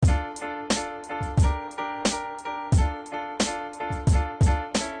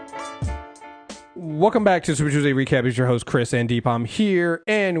welcome back to Super Tuesday Recap. It's your host, Chris and Deep. I'm here,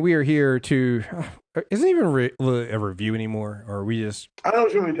 and we are here to... Isn't it even a review anymore? Or are we just... I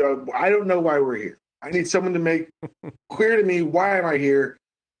don't know why we're here. I need someone to make clear to me, why am I here?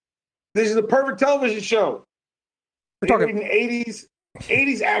 This is the perfect television show. We're talking an 80s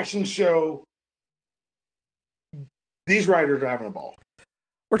action show. These writers are having a ball.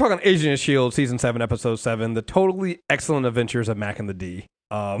 We're talking Agent of S.H.I.E.L.D. Season 7, Episode 7, The Totally Excellent Adventures of Mac and the D.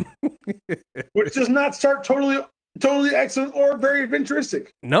 Which does not start totally excellent or very adventuristic.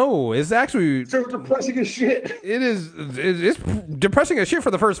 No, it's actually... It's depressing as shit. It's depressing as shit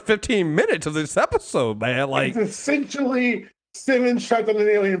for the first 15 minutes of this episode, man. Like, it's essentially Simmons trapped on an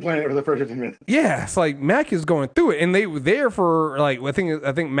alien planet for the first 15 minutes. Yeah, it's like Mac is going through it, and they were there for, like, I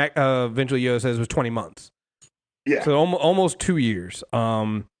think Mac eventually says it was 20 months. Yeah. So almost 2 years.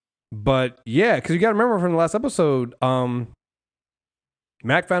 But yeah, because you got to remember from the last episode,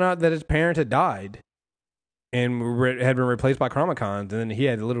 Mac found out that his parents had died and had been replaced by Chromicons, and then he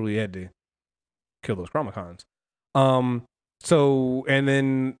had to kill those Chromicons. So, and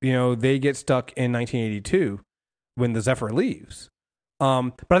then, they get stuck in 1982 when the Zephyr leaves.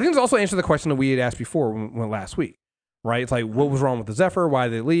 But I think it's also answered the question that we had asked before when last week, right? It's like, what was wrong with the Zephyr? Why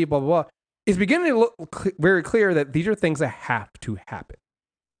did they leave? Blah, blah, blah. It's beginning to look very clear that these are things that have to happen.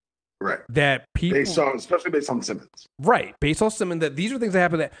 Right. That people... especially based on Simmons. Right. Based on Simmons, that these are things that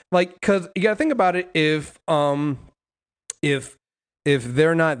happen that, like, because you got to think about it, if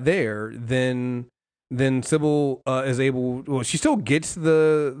they're not there, then Sybil is able... Well, she still gets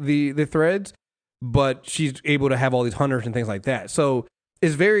the threads, but she's able to have all these hunters and things like that. So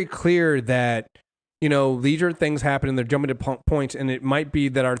it's very clear that, these are things happening, they're jumping to points, and it might be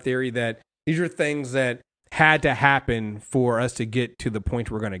that our theory that these are things that had to happen for us to get to the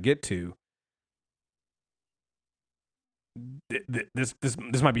point we're going to get to. This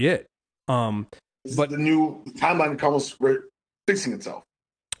might be it. But the new timeline almost fixing itself.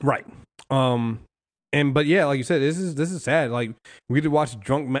 Right. But yeah, like you said, this is sad. Like, we did watch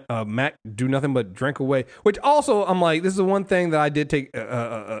drunk Mac do nothing but drink away. Which also, I'm like, this is the one thing that I did take.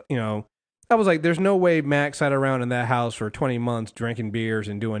 I was like, there's no way Mac sat around in that house for 20 months drinking beers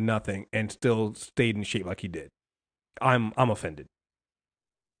and doing nothing and still stayed in shape like he did. I'm offended.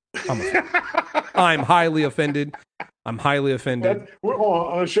 I'm highly offended. I'm highly offended. We're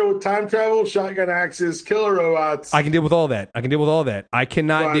on a show with time travel, shotgun axes, killer robots. I can deal with all that. I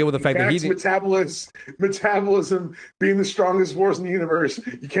cannot deal with the fact that he metabolism being the strongest force in the universe.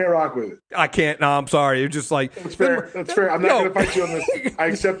 You can't rock with it. I can't. No, I'm sorry. It's just like... That's fair. I'm not going to fight you on this. I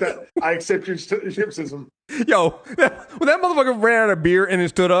accept that. I accept your skepticism. Yo, when that motherfucker ran out of beer and it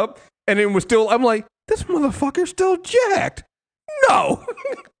stood up and it was still... I'm like, this motherfucker's still jacked. No.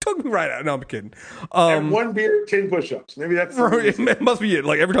 Took me right out. No, I'm kidding. And one beer, 10 push-ups. Maybe that's... It must be it.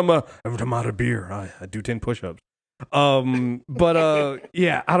 Like, every time I'm out of beer, I do 10 push-ups.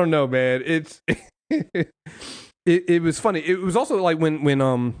 Yeah, I don't know, man. It's... it was funny. It was also like when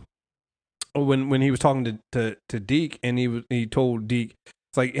he was talking to Deke, and he told Deke,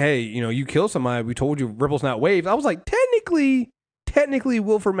 it's like, hey, you kill somebody, we told you ripple's not waves. I was like, technically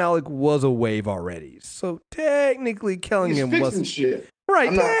Wilford Malik was a wave already, so technically killing him wasn't shit. Right.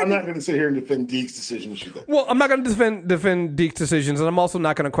 I'm not going to sit here and defend Deke's decision. Well, I'm not going to defend Deke's decisions, and I'm also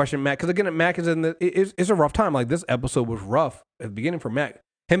not going to question Mac, because again, Mac is it's a rough time. Like, this episode was rough at the beginning for Mac.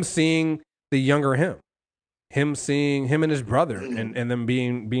 Him seeing the younger him seeing him and his brother, and them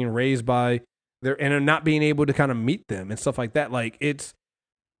being raised by and not being able to kind of meet them and stuff like that. Like, it's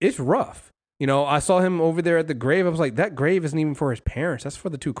rough. I saw him over there at the grave. I was like, that grave isn't even for his parents. That's for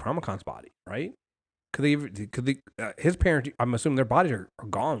the two Chromicons' body, right? Could his parents, I'm assuming their bodies are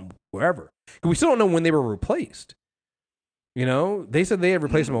gone wherever. We still don't know when they were replaced. They said they had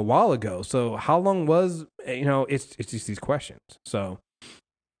replaced them a while ago. So how long was, it's just these questions. So,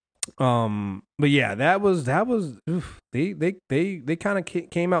 but yeah, that was, oof, they kind of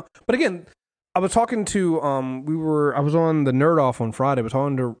came out. But again, I was talking to, I was on the Nerd Off on Friday. I was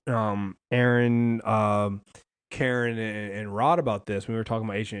talking to, Aaron, Karen, and Rod about this. We were talking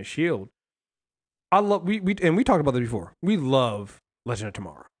about Agent of S.H.I.E.L.D. I love, we talked about this before. We love Legend of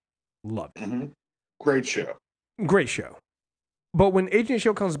Tomorrow. Love it. Mm-hmm. Great show. But when Agent of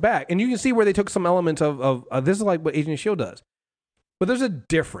S.H.I.E.L.D. comes back, and you can see where they took some elements of this is like what Agent of S.H.I.E.L.D. does. But there's a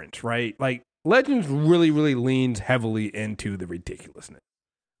difference, right? Like, Legends really, really leans heavily into the ridiculousness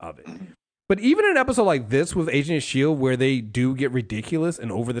of it. But even an episode like this with Agent of S.H.I.E.L.D., where they do get ridiculous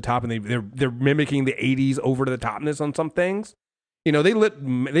and over the top, and they're mimicking the 80s over to the topness on some things, they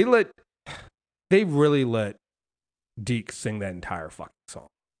really let Deke sing that entire fucking song.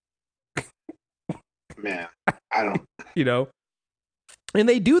 Man, I don't. And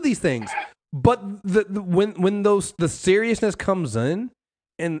they do these things. But when the seriousness comes in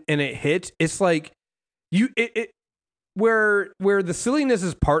and it hits, it's like where the silliness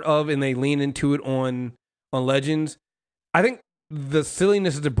is part of, and they lean into it on Legends. I think the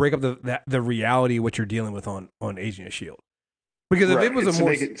silliness is to break up the reality of what you're dealing with on Agent of Shield. Because if it was to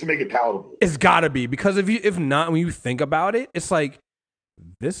make it palatable, it's got to be. Because if not, when you think about it, it's like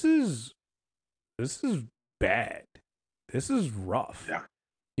this is bad. This is rough. Yeah.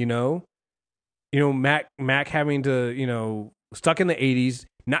 You know, Mac having to stuck in the 80s,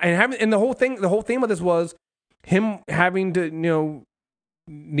 and the whole theme of this was him having to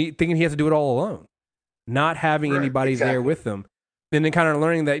thinking he has to do it all alone, not having anybody there with him. And then kind of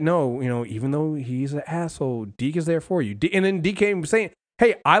learning that, even though he's an asshole, Deke is there for you. And then Deke came saying,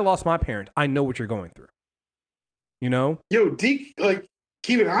 hey, I lost my parent. I know what you're going through. Yo, Deke,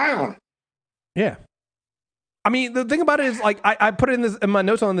 keep an eye on it. Yeah. I mean, the thing about it is, I put it in my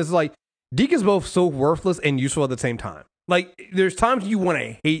notes on this, Deke is both so worthless and useful at the same time. There's times you want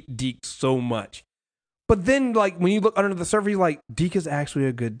to hate Deke so much. But then, when you look under the surface, Deke is actually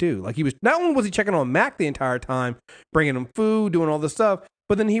a good dude. He was, not only was he checking on Mac the entire time, bringing him food, doing all this stuff,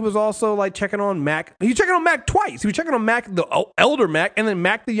 but then he was also, checking on Mac. He was checking on Mac twice. He was checking on Mac, the elder Mac, and then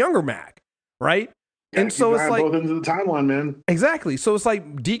Mac, the younger Mac, right? And so it's both into the timeline, man. Exactly. So it's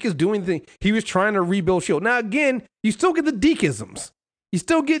Deke is doing the thing. He was trying to rebuild S.H.I.E.L.D. Now, again, you still get the Dekeisms. You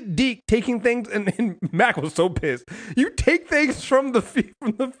still get Deke taking things, and Mac was so pissed. You take things from the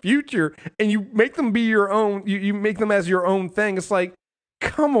future and you make them be your own. You make them as your own thing. It's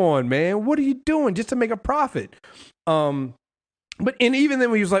come on, man, what are you doing just to make a profit? But even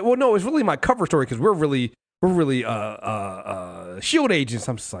then, when he was well, no, it's really my cover story because we're really S.H.I.E.L.D. agents.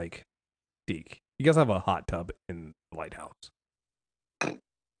 I'm just Deke, you guys have a hot tub in the lighthouse. Come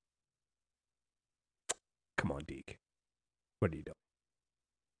on, Deke, what are you doing?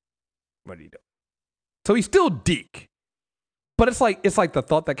 What do you do? So he's still Deke, but it's the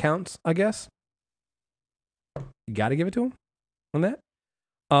thought that counts, I guess. You got to give it to him on that.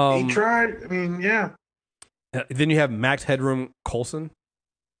 He tried. I mean, yeah. Then you have Max Headroom Coulson.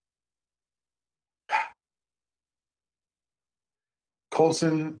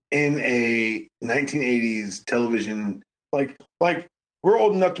 Coulson in a 1980s television, we're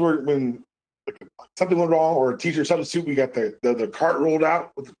old enough to where when something went wrong or a teacher substitute, we got the cart rolled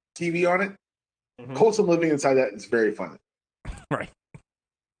out with the TV on it. Mm-hmm. Coulson living inside that is very funny. Right.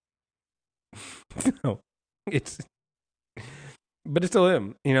 No, but it's still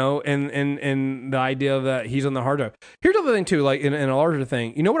him, and the idea that he's on the hard drive. Here's the other thing too, in a larger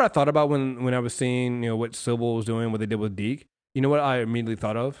thing. You know what I thought about when I was seeing, what Sybil was doing, what they did with Deke? You know what I immediately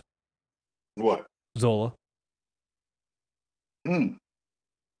thought of? What? Zola.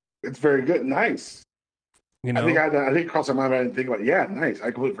 It's very good. Nice. I think it crossed my mind. I didn't think about it. Yeah, nice. I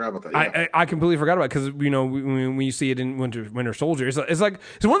completely forgot about that. Yeah. I completely forgot about it because when you see it in Winter Soldier, it's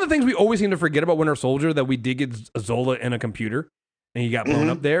one of the things we always seem to forget about Winter Soldier, that we did get Zola in a computer and he got blown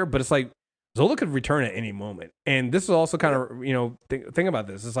up there. But it's Zola could return at any moment, and this is also kind of think about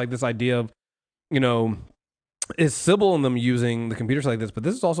this. It's this idea of is Sybil and them using the computers like this, but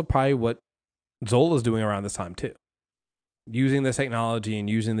this is also probably what Zola's doing around this time too. Using this technology and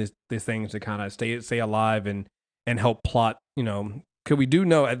using these things to kind of stay alive and help plot, because we do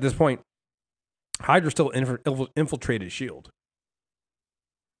know at this point, Hydra still infiltrated S.H.I.E.L.D.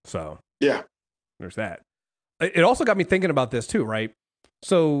 So yeah, there's that. It also got me thinking about this too, right?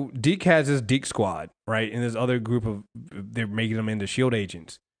 So Deke has his Deke squad, right, and this other group of they're making them into S.H.I.E.L.D.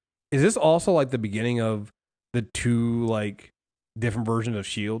 agents. Is this also the beginning of the two different versions of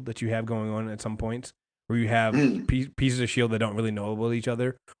S.H.I.E.L.D. that you have going on at some points? Where you have pieces of S.H.I.E.L.D. that don't really know about each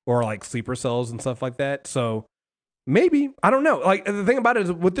other, or sleeper cells and stuff like that. So maybe, I don't know. The thing about it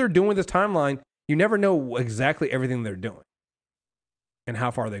is what they're doing with this timeline, you never know exactly everything they're doing and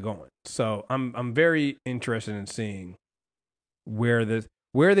how far they're going. So I'm very interested in seeing where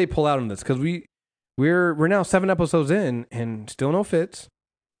they pull out on this, because we're now 7 episodes in and still no fits,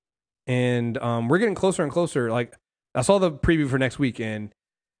 and we're getting closer and closer. I saw the preview for next week, and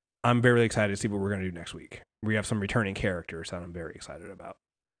I'm very excited to see what we're going to do next week. We have some returning characters that I'm very excited about.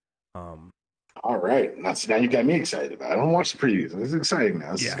 All right. Now you got me excited about it. I don't watch the previews. This is exciting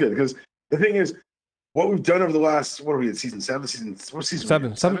now. This is good, because the thing is, what we've done over the last, what are we in, season 7? Season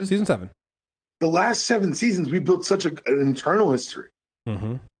 7. The last 7 seasons, we built such an internal history.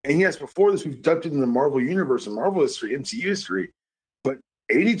 Mm-hmm. And yes, before this, we've dumped it in the Marvel universe and Marvel history, MCU history. But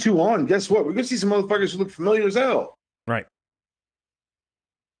 82 on, guess what? We're going to see some motherfuckers who look familiar as hell. Right.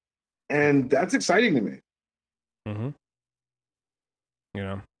 And that's exciting to me. Mm-hmm.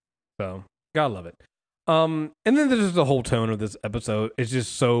 So gotta love it. And then there's just the whole tone of this episode. It's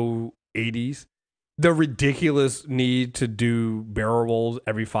just so 80s. The ridiculous need to do barrel rolls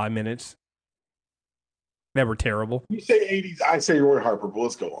every 5 minutes. That were terrible. You say 80s, I say Roy Harper, but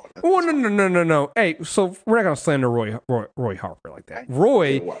let's go on. Oh, no. Hey, so we're not going to slander Roy Harper like that.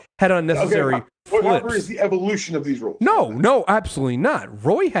 Roy had unnecessary flips. Roy Harper is the evolution of these roles. No, absolutely not.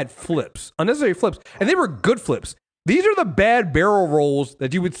 Roy had flips, unnecessary flips, and they were good flips. These are the bad barrel rolls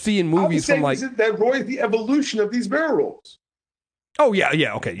that you would see in movies from like... that Roy is the evolution of these barrel rolls. Oh, yeah,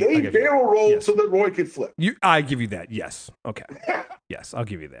 okay. They barrel rolled so that Roy could flip. I give you that, yes. Okay. Yes, I'll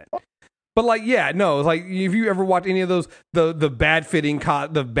give you that. But like, yeah, no, it's like if you ever watch any of those the bad fitting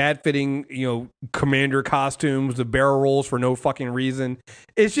commander costumes, the barrel rolls for no fucking reason,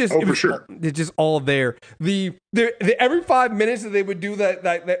 it's just for sure, it's just all there. The every 5 minutes that they would do that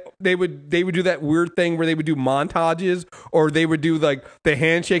they would do that weird thing where they would do montages or they would do like the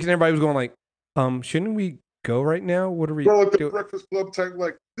handshakes and everybody was going like, shouldn't we go right now? What are we doing? Like the Breakfast Club type,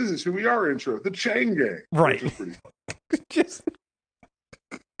 like this is who we are intro, the Chain Gang, right? Which is pretty fun. Just.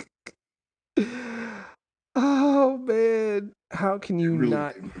 Oh man, how can you really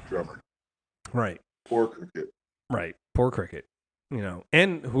not? Drummer. Right. Poor Cricket. Right. Poor Cricket.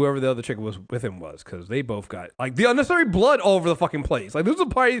 And whoever the other chick was with him was, because they both got like the unnecessary blood all over the fucking place. Like this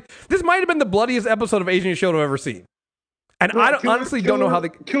might have been the bloodiest episode of Agent Shield I've ever seen. And I don't know how they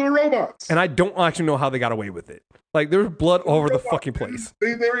killer robots. And I don't actually know how they got away with it. Like there's blood all over the fucking place.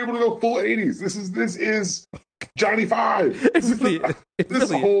 They were able to go full 80s. This is Johnny Five. This is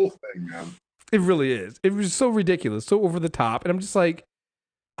the whole thing, man. It really is. It was so ridiculous, so over the top, and I'm just like,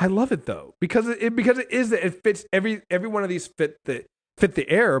 I love it though because it fits every one of these fit the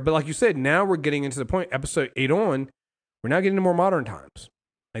era. But like you said, now we're getting into the point. Episode 8 on, we're now getting to more modern times.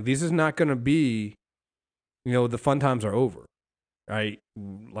 Like this is not going to be, the fun times are over, right?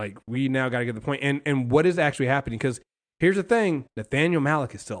 Like we now got to get to the point. And what is actually happening? Because here's the thing: Nathaniel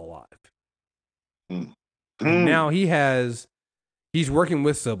Malick is still alive. And now he's working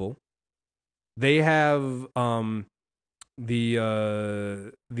with Sybil. They have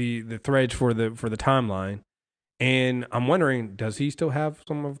the threads for the timeline, and I'm wondering, does he still have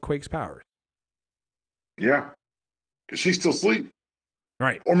some of Quake's powers? Yeah, because she's still asleep,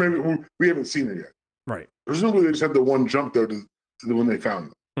 right? Or maybe we haven't seen her yet, right? Presumably, they just had the one jump though to the one they found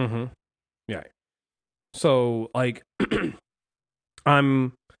them. Mm-hmm. Yeah. So like,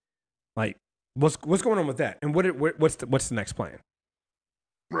 I'm like, what's going on with that, and what's the next plan?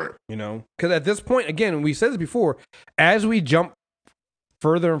 Right. Because at this point, again, we said this before, as we jump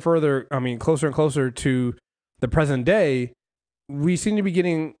further and further, closer and closer to the present day, we seem to be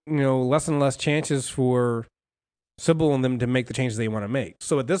getting, less and less chances for Sybil and them to make the changes they want to make.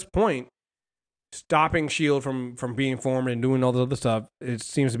 So at this point, stopping S.H.I.E.L.D. from being formed and doing all this other stuff, it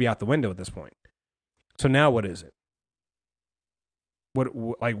seems to be out the window at this point. So now what is it?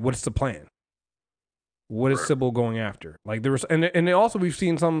 What's the plan? What is Sybil going after? Like there was, and also we've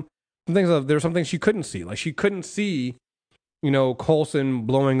seen some things. There were some things she couldn't see. Like she couldn't see, Coulson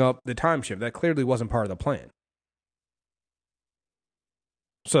blowing up the time shift. That clearly wasn't part of the plan.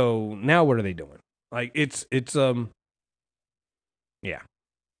 So now what are they doing? Like it's yeah.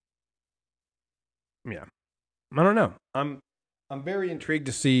 I don't know. I'm very intrigued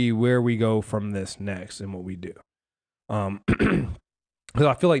to see where we go from this next and what we do. Because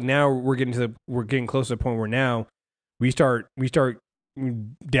I feel like now we're getting close to the point where now we start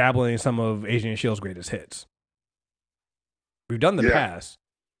dabbling in some of Agent of S.H.I.E.L.D.'s greatest hits. We've done the past.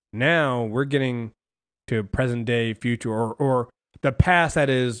 Now we're getting to present day, future, or the past that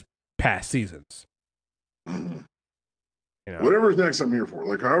is past seasons. Whatever's next, I'm here for.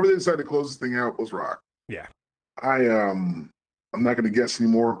 Like however they decide to close this thing out, let's rock. Yeah. I'm not going to guess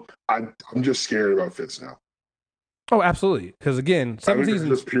anymore. I'm just scared about Fitz now. Oh, absolutely. Because again, 7 seasons,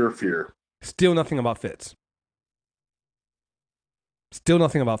 just pure fear. Still nothing about Fitz.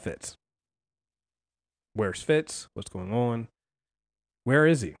 Where's Fitz? What's going on? Where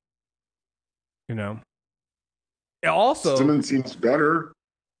is he? Also, Simmons seems better.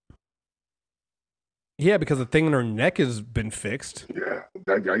 Yeah, because the thing in her neck has been fixed. Yeah,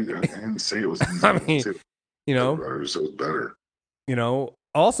 I didn't say it was easy. I mean, so it's better.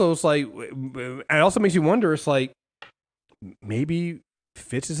 Also, it's like, it also makes you wonder. It's like, maybe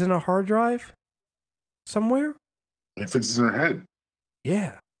Fitz is in a hard drive somewhere. Fitz is in her head.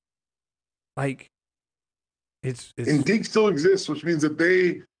 Yeah, like it's and Deke still exists, which means that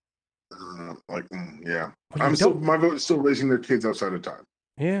they, yeah. My vote is still raising their kids outside of time.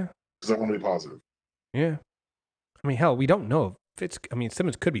 Yeah, because I want to be positive. Yeah, hell, we don't know if Fitz.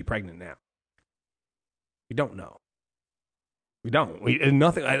 Simmons could be pregnant now. We don't know. We don't.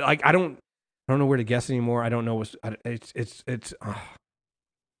 Nothing. I don't know where to guess anymore. I don't know what's. It's.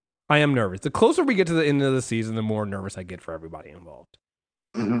 I am nervous. The closer we get to the end of the season, the more nervous I get for everybody involved.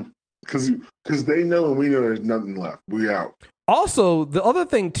 Because they know and we know there's nothing left. We out. Also, the other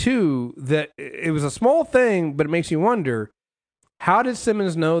thing too, that it was a small thing, but it makes you wonder: how did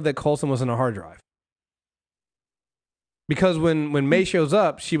Simmons know that Coulson was in a hard drive? Because when May shows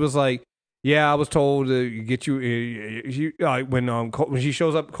up, she was like, "Yeah, I was told to get you." When she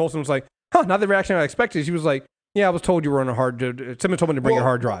shows up, Coulson was like, "Huh, not the reaction I expected." She was like, "Yeah, I was told you were on a hard. Simmons told me to bring your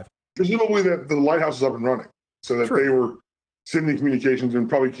hard drive." Presumably that the lighthouse is up and running, so that True. they were sending communications and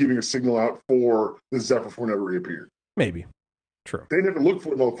probably keeping a signal out for the Zephyr whenever it reappeared. Maybe. True. They never look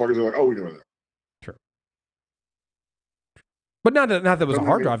for motherfuckers. They're like, "Oh, we know that." True. But not that it was a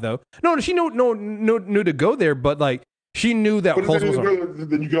hard drive though. No, she knew to go there, but like she knew that Coulson was on.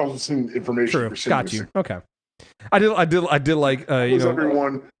 Then you can also send information. True. Got you. Okay. I did like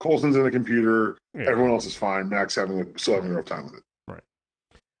everyone. Coulson's in the computer. Yeah. Everyone else is fine. Max still having a rough time with it. Right.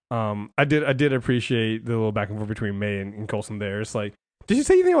 I did appreciate the little back and forth between May and Coulson there. It's like, did you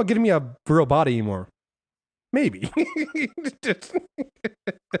say anything about getting me a real body anymore? Maybe. Which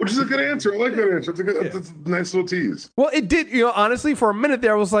is a good answer. I like that answer. It's a nice little tease. Well, it did. Honestly, for a minute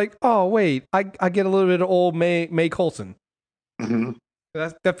there, I was like, oh wait, I get a little bit of old May Coulson. Mm-hmm.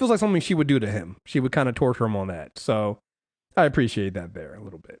 That feels like something she would do to him. She would kind of torture him on that. So I appreciate that there a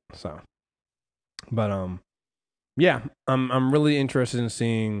little bit. So, but yeah, I'm really interested in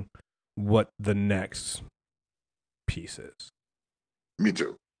seeing what the next piece is. Me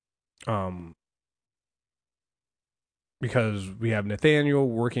too. Because we have Nathaniel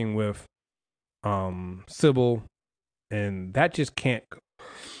working with Sybil, and that just can't.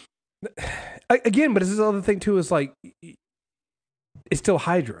 Again, but this is the other thing too. Is like it's still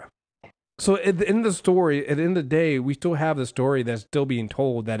Hydra. So at the end of the story, at the end of the day, we still have the story that's still being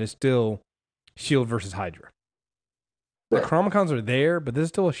told that is still Shield versus Hydra. Right. The Chromicons are there, but this is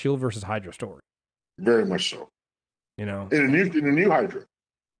still a Shield versus Hydra story. Very much so. In a new Hydra.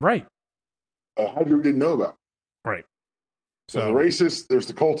 Right. A Hydra we didn't know about. Right. So the racists, there's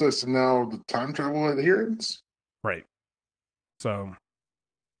the cultists, and now the time travel adherents. Right. So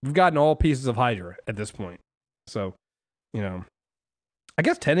we've gotten all pieces of Hydra at this point. So, I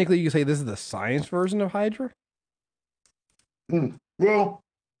guess technically you could say this is the science version of Hydra. Well,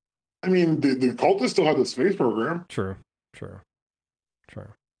 I mean, the cultists still have the space program. True.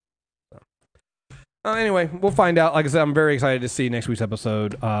 Anyway, we'll find out. Like I said, I'm very excited to see next week's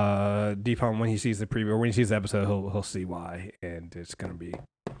episode. Deepon, when he sees the preview or when he sees the episode, he'll see why, and it's gonna be,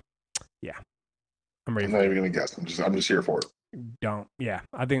 yeah. I'm ready. I'm not even gonna guess. I'm just here for it. I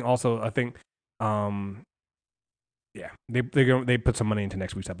think, yeah, they put some money into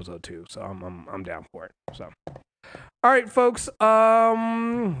next week's episode too, so I'm down for it. So, all right, folks. Like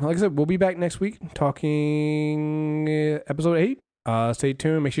I said, we'll be back next week talking episode 8. Stay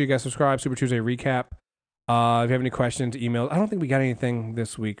tuned. Make sure you guys subscribe. Super Tuesday recap. If you have any questions, emails. I don't think we got anything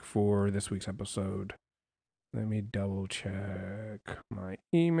this week for this week's episode. Let me double check my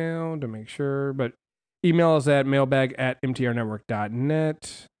email to make sure. But email us at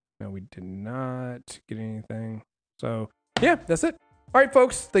mailbag@mtrnetwork.net. No, we did not get anything. So, yeah, that's it. All right,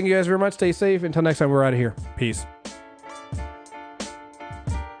 folks. Thank you guys very much. Stay safe. Until next time, we're out of here. Peace.